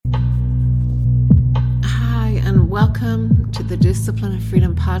Welcome to the Discipline of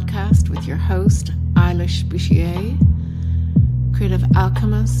Freedom podcast with your host, Eilish Bouchier, creative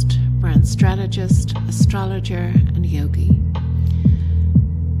alchemist, brand strategist, astrologer, and yogi.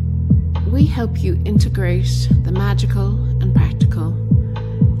 We help you integrate the magical and practical,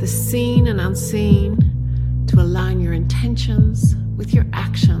 the seen and unseen, to align your intentions with your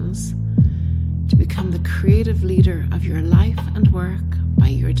actions to become the creative leader of your life and work by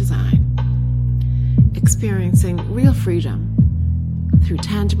your design. Experiencing real freedom through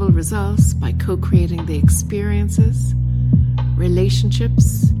tangible results by co-creating the experiences,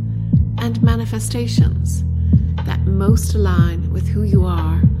 relationships, and manifestations that most align with who you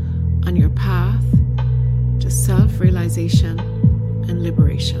are on your path to self-realization and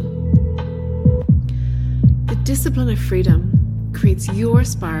liberation. The discipline of freedom creates your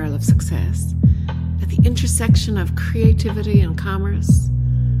spiral of success at the intersection of creativity and commerce,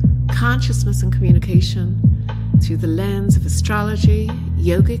 consciousness and communication through the lens of astrology,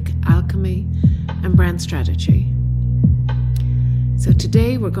 yogic alchemy, and brand strategy. So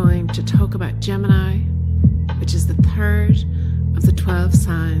today we're going to talk about Gemini, which is the third of the 12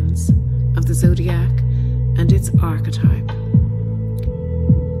 signs of the zodiac and its archetype.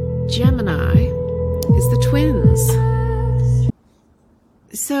 Gemini is the twins.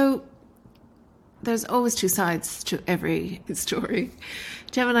 So there's always two sides to every story.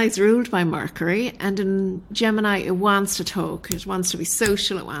 Gemini is ruled by Mercury, and in Gemini it wants to talk, it wants to be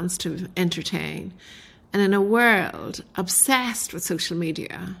social, it wants to entertain. And in a world obsessed with social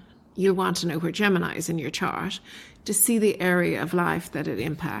media, you'll want to know where Gemini is in your chart to see the area of life that it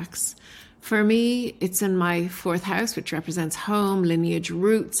impacts. For me, it's in my fourth house, which represents home, lineage,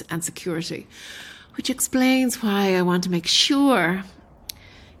 roots, and security, which explains why I want to make sure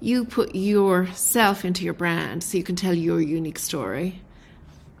you put yourself into your brand so you can tell your unique story.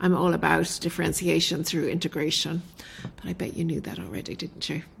 I'm all about differentiation through integration, but I bet you knew that already, didn't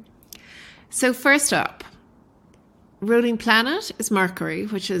you? So first up, ruling planet is Mercury,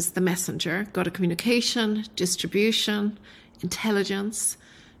 which is the messenger, god of communication, distribution, intelligence.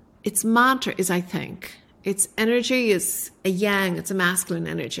 Its mantra is I think. Its energy is a yang, it's a masculine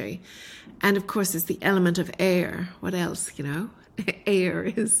energy. And of course, it's the element of air. What else, you know? Air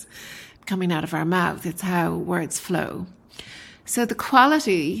is coming out of our mouth. It's how words flow. So the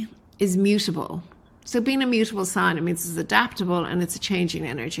quality is mutable. So being a mutable sign, it means it's adaptable and it's a changing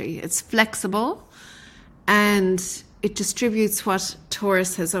energy. It's flexible and it distributes what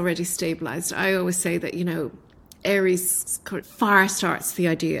Taurus has already stabilized. I always say that, you know, Aries fire starts the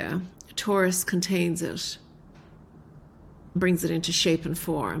idea. Taurus contains it, brings it into shape and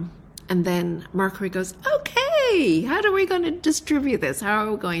form. And then Mercury goes, okay, how are we going to distribute this? How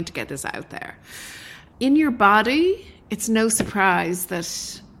are we going to get this out there? In your body, it's no surprise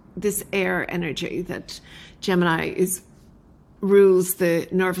that this air energy that Gemini rules the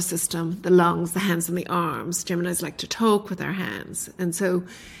nervous system, the lungs, the hands and the arms. Geminis like to talk with their hands. And so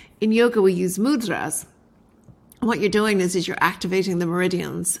in yoga, we use mudras. What you're doing is you're activating the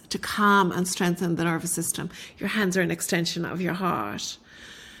meridians to calm and strengthen the nervous system. Your hands are an extension of your heart.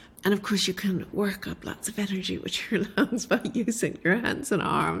 And of course, you can work up lots of energy with your lungs by using your hands and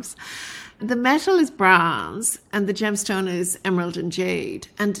arms. The metal is bronze and the gemstone is emerald and jade.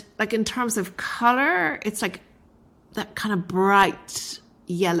 And like in terms of color, it's like that kind of bright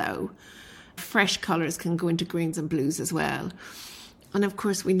yellow. Fresh colors can go into greens and blues as well. And of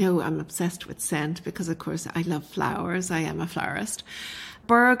course, we know I'm obsessed with scent because, of course, I love flowers. I am a florist.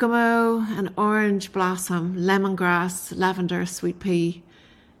 Bergamot and orange blossom, lemongrass, lavender, sweet pea.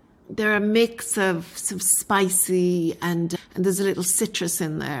 They're a mix of some spicy and there's a little citrus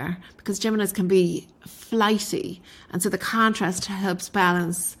in there because Geminis can be flighty. And so the contrast helps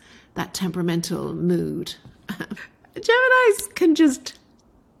balance that temperamental mood. Geminis can just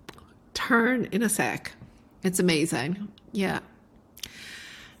turn in a sec. It's amazing. Yeah.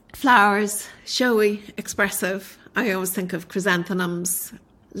 Flowers, showy, expressive. I always think of chrysanthemums.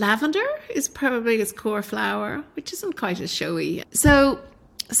 Lavender is probably its core flower, which isn't quite as showy.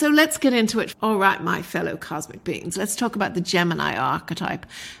 So let's get into it. All right, my fellow cosmic beings, let's talk about the Gemini archetype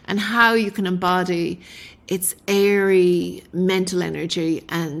and how you can embody its airy mental energy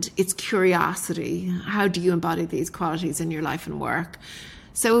and its curiosity. How do you embody these qualities in your life and work?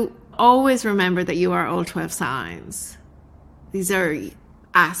 So always remember that you are all 12 signs. These are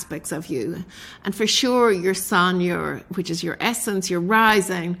aspects of you. And for sure, your sun, which is your essence, your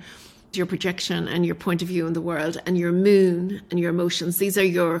rising, your projection and your point of view in the world, and your moon and your emotions. These are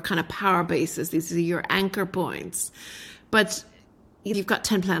your kind of power bases. These are your anchor points. But you've got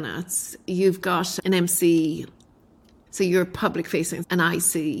 10 planets. You've got an MC So you're public facing, and I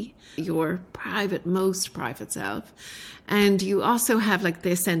see your private, most private self. And you also have like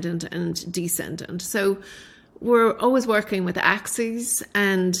the ascendant and descendant. So we're always working with axes,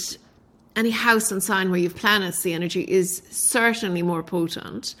 and any house and sign where you've planets, the energy is certainly more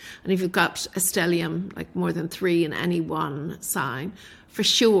potent. And if you've got a stellium, like more than 3 in any one sign, for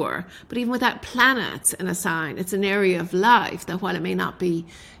sure. But even without planets in a sign, it's an area of life that, while it may not be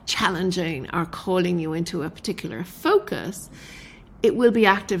challenging or calling you into a particular focus, it will be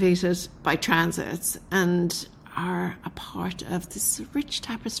activated by transits and are a part of this rich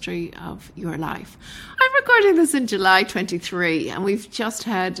tapestry of your life. I'm recording this in July 23, and we're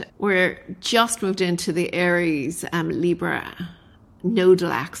just moved into the Aries Libra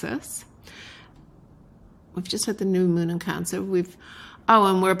nodal axis. We've just had the new moon in Cancer.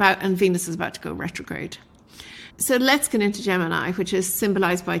 And Venus is about to go retrograde. So let's get into Gemini, which is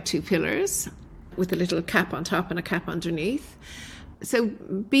symbolized by 2 pillars with a little cap on top and a cap underneath. So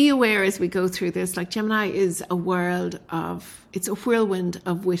be aware as we go through this, like Gemini is it's a whirlwind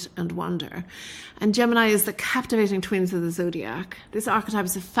of wit and wonder. And Gemini is the captivating twins of the zodiac. This archetype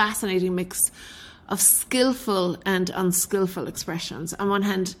is a fascinating mix of skillful and unskillful expressions. On one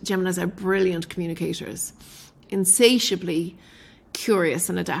hand, Geminis are brilliant communicators, insatiably curious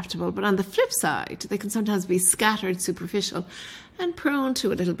and adaptable. But on the flip side, they can sometimes be scattered, superficial, and prone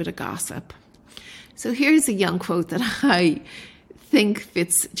to a little bit of gossip. So here's a young quote that I think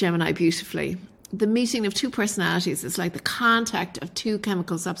fits Gemini beautifully. The meeting of 2 personalities is like the contact of 2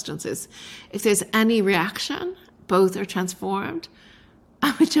 chemical substances. If there's any reaction, both are transformed.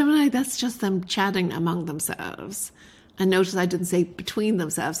 And with Gemini, that's just them chatting among themselves. And notice I didn't say between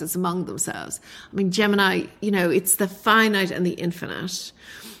themselves, it's among themselves. I mean, Gemini, it's the finite and the infinite.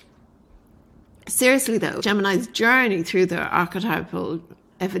 Seriously though, Gemini's journey through their archetypal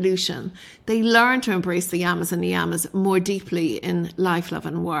evolution, they learn to embrace the yamas and niyamas more deeply in life, love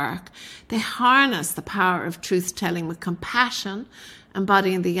and work. They harness the power of truth-telling with compassion,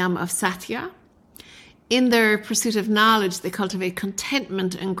 embodying the yama of satya. In their pursuit of knowledge, they cultivate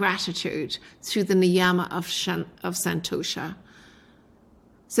contentment and gratitude through the niyama of santosha.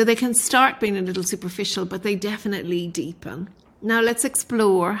 So they can start being a little superficial, but they definitely deepen. Now let's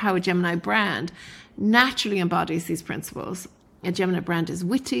explore how a Gemini brand naturally embodies these principles. A Gemini brand is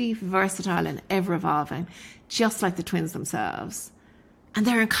witty, versatile, and ever-evolving, just like the twins themselves. And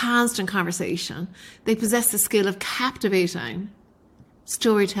they're in constant conversation. They possess the skill of captivating,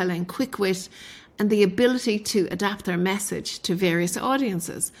 storytelling, quick wit, and the ability to adapt their message to various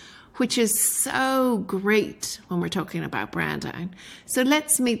audiences, which is so great when we're talking about branding. So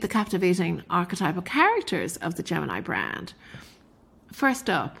let's meet the captivating archetypal characters of the Gemini brand. First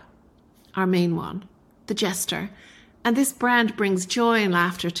up, our main one, the jester. And this brand brings joy and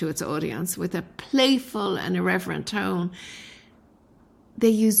laughter to its audience with a playful and irreverent tone. They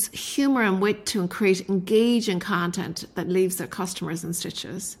use humor and wit to create engaging content that leaves their customers in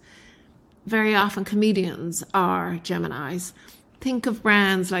stitches. Very often comedians are Geminis. Think of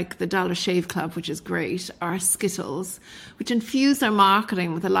brands like the Dollar Shave Club, which is great, or Skittles, which infuse their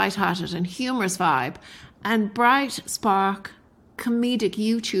marketing with a lighthearted and humorous vibe. And bright spark comedic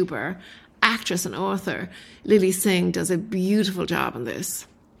YouTuber, actress and author Lily Singh does a beautiful job in this.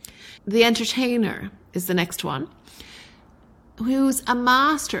 The entertainer is the next one, who's a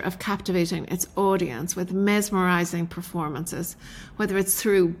master of captivating its audience with mesmerizing performances, whether it's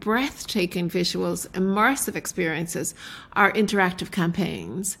through breathtaking visuals, immersive experiences, or interactive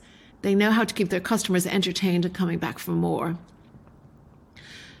campaigns. They know how to keep their customers entertained and coming back for more.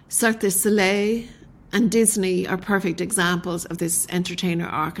 Cirque du Soleil and Disney are perfect examples of this entertainer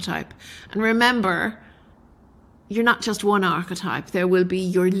archetype. And remember, you're not just one archetype. There will be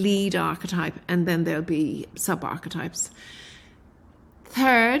your lead archetype, and then there'll be sub-archetypes.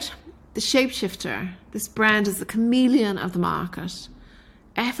 Third, the shapeshifter. This brand is the chameleon of the market,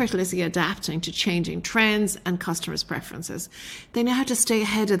 effortlessly adapting to changing trends and customers' preferences. They know how to stay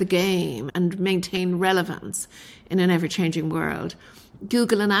ahead of the game and maintain relevance in an ever-changing world.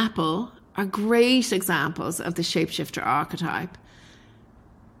 Google and Apple are great examples of the shapeshifter archetype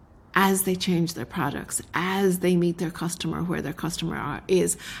as they change their products, as they meet their customer where their customer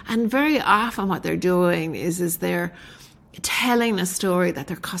is. And very often what they're doing is they're telling a story that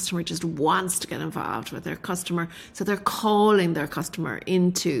their customer just wants to get involved with their customer. So they're calling their customer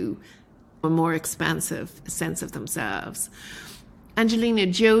into a more expansive sense of themselves. Angelina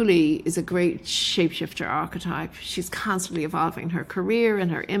Jolie is a great shapeshifter archetype. She's constantly evolving her career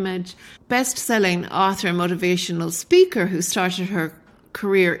and her image. Best-selling author and motivational speaker who started her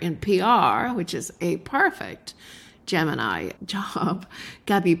career in PR, which is a perfect Gemini job.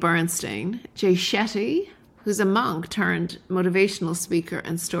 Gabby Bernstein. Jay Shetty, who's a monk turned motivational speaker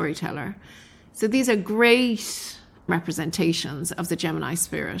and storyteller. So these are great representations of the Gemini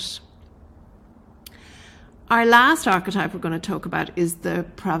spirit. Our last archetype we're going to talk about is the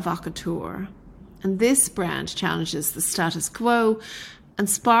provocateur. And this brand challenges the status quo and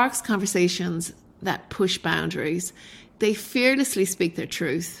sparks conversations that push boundaries. They fearlessly speak their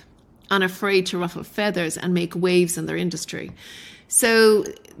truth, unafraid to ruffle feathers and make waves in their industry. So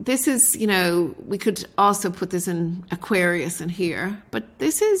this is, we could also put this in Aquarius in here, but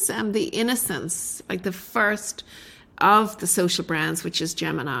this is the innocence, like the first of the social brands, which is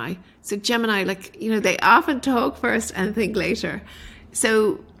Gemini. So Gemini, they often talk first and think later.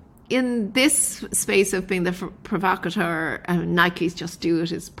 So in this space of being the provocateur, Nike's Just Do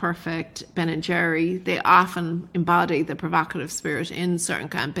It is perfect, Ben and Jerry, they often embody the provocative spirit in certain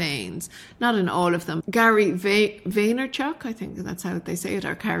campaigns, not in all of them. Gary Vaynerchuk, I think that's how they say it,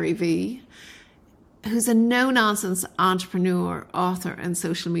 or Gary V, who's a no-nonsense entrepreneur, author, and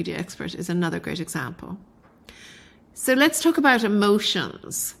social media expert, is another great example. So let's talk about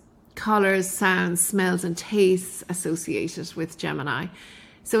emotions, colours, sounds, smells, and tastes associated with Gemini.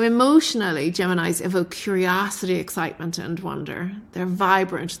 So emotionally, Geminis evoke curiosity, excitement, and wonder. They're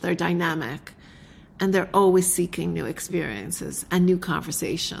vibrant, they're dynamic, and they're always seeking new experiences and new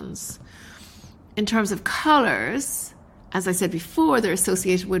conversations. In terms of colours, as I said before, they're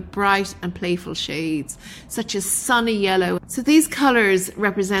associated with bright and playful shades, such as sunny yellow. So these colours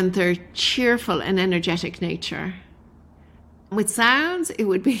represent their cheerful and energetic nature. With sounds, it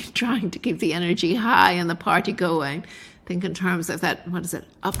would be trying to keep the energy high and the party going. Think in terms of that,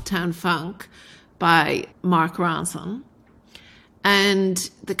 Uptown Funk by Mark Ronson. And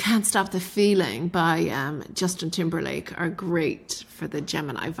the Can't Stop the Feeling by Justin Timberlake are great for the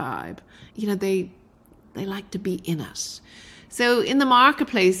Gemini vibe. They like to be in it. So in the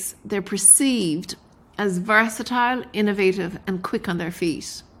marketplace, they're perceived as versatile, innovative, and quick on their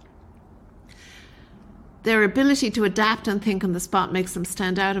feet. Their ability to adapt and think on the spot makes them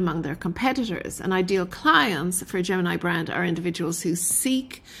stand out among their competitors. And ideal clients for a Gemini brand are individuals who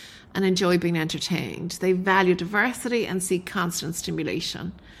seek and enjoy being entertained. They value diversity and seek constant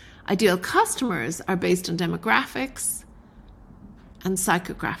stimulation. Ideal customers are based on demographics and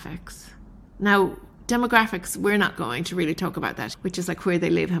psychographics. Now, demographics, we're not going to really talk about that, which is like where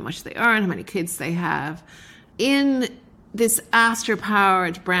they live, how much they earn, how many kids they have. In this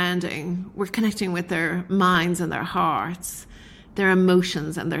astro-powered branding, we're connecting with their minds and their hearts, their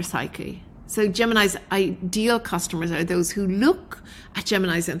emotions and their psyche. So Gemini's ideal customers are those who look at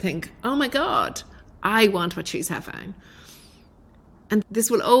Geminis and think, oh my God, I want what she's having. And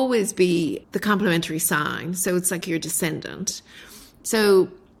this will always be the complementary sign. So it's like your descendant. So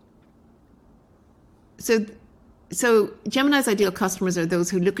Gemini's ideal customers are those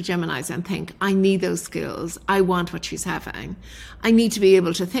who look at Geminis and think, I need those skills. I want what she's having. I need to be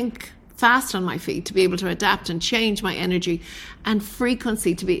able to think fast on my feet, to be able to adapt and change my energy and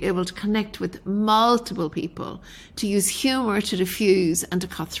frequency, to be able to connect with multiple people, to use humor to diffuse and to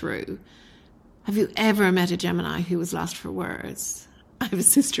cut through. Have you ever met a Gemini who was lost for words? I have a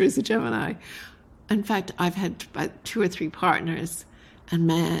sister who's a Gemini. In fact, I've had about 2 or 3 partners, and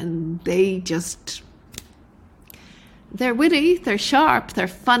man, they're witty, they're sharp, they're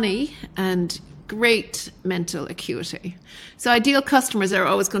funny, and great mental acuity. So ideal customers are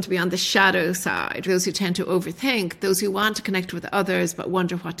always going to be on the shadow side, those who tend to overthink, those who want to connect with others but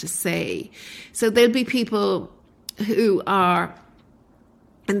wonder what to say. So there'll be people who are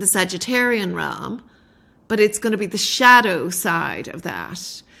in the Sagittarian realm, but it's going to be the shadow side of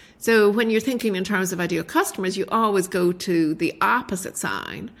that. So when you're thinking in terms of ideal customers, you always go to the opposite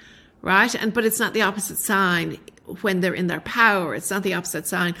sign, right? But it's not the opposite sign when they're in their power. It's not the opposite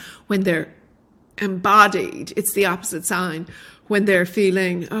sign when they're embodied. It's the opposite sign when they're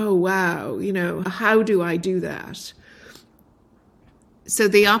feeling, oh, wow, how do I do that? So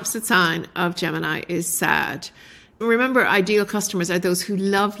the opposite sign of Gemini is Sag. Remember, ideal customers are those who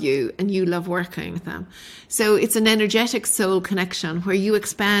love you and you love working with them. So it's an energetic soul connection where you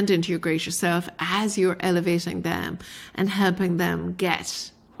expand into your greater self as you're elevating them and helping them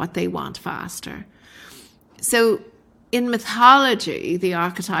get what they want faster. So in mythology, the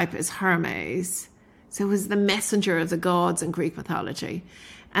archetype is Hermes. So it was the messenger of the gods in Greek mythology.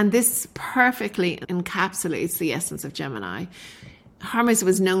 And this perfectly encapsulates the essence of Gemini. Hermes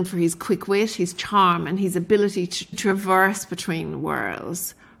was known for his quick wit, his charm, and his ability to traverse between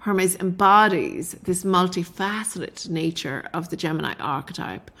worlds. Hermes embodies this multifaceted nature of the Gemini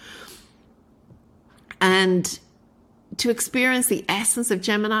archetype. And to experience the essence of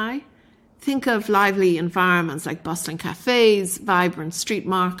Gemini, think of lively environments like bustling cafes, vibrant street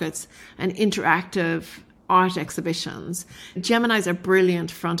markets, and interactive art exhibitions. Geminis are brilliant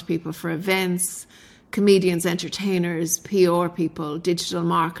front people for events, comedians, entertainers, PR people, digital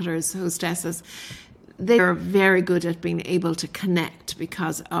marketers, hostesses. They are very good at being able to connect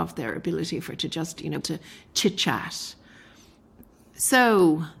because of their ability to just, to chit-chat.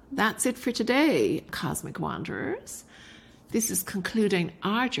 So that's it for today, Cosmic Wanderers. This is concluding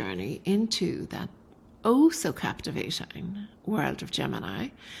our journey into that so captivating world of Gemini.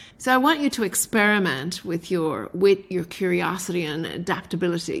 So I want you to experiment with your curiosity and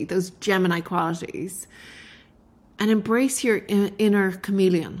adaptability, those Gemini qualities, and embrace your inner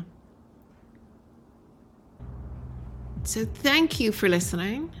chameleon. So thank you for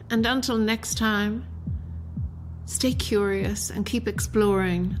listening, and until next time, stay curious and keep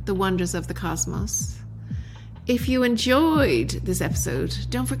exploring the wonders of the cosmos. If you enjoyed this episode,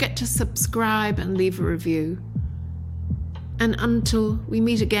 don't forget to subscribe and leave a review. And until we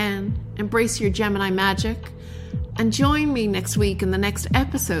meet again, embrace your Gemini magic and join me next week in the next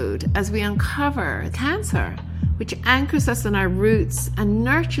episode as we uncover Cancer, which anchors us in our roots and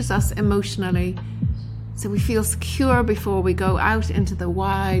nurtures us emotionally so we feel secure before we go out into the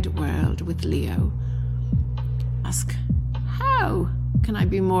wide world with Leo. Ask, how can I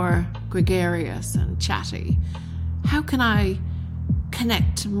be more gregarious and chatty? How can I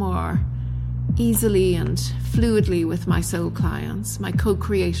connect more easily and fluidly with my soul clients, my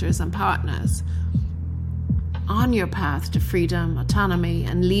co-creators and partners, on your path to freedom, autonomy,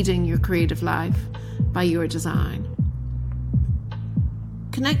 and leading your creative life by your design?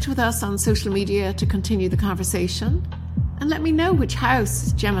 Connect with us on social media to continue the conversation, and let me know which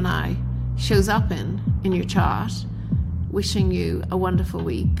house Gemini shows up in your chart. Wishing you a wonderful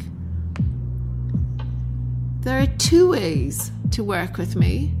week. There are 2 ways to work with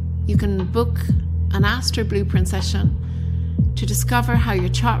me. You can book an Astro Blueprint session to discover how your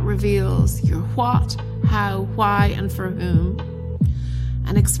chart reveals your what, how, why, and for whom,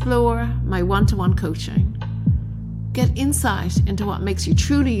 and explore my one-to-one coaching. Get insight into what makes you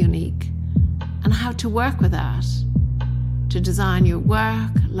truly unique and how to work with that to design your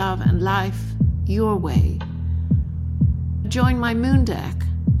work, love, and life your way. Join my moon deck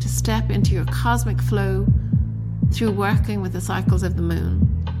to step into your cosmic flow through working with the cycles of the moon.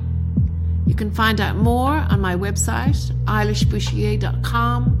 You can find out more on my website,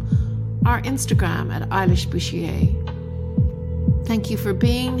 eilishbouchier.com, or Instagram at eilishbouchier. Thank you for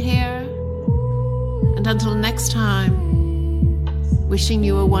being here, and until next time, wishing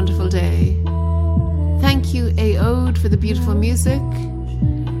you a wonderful day. Thank you, Aode, for the beautiful music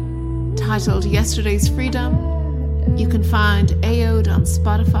titled Yesterday's Freedom. You can find Aode on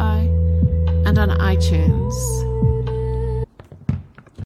Spotify and on iTunes.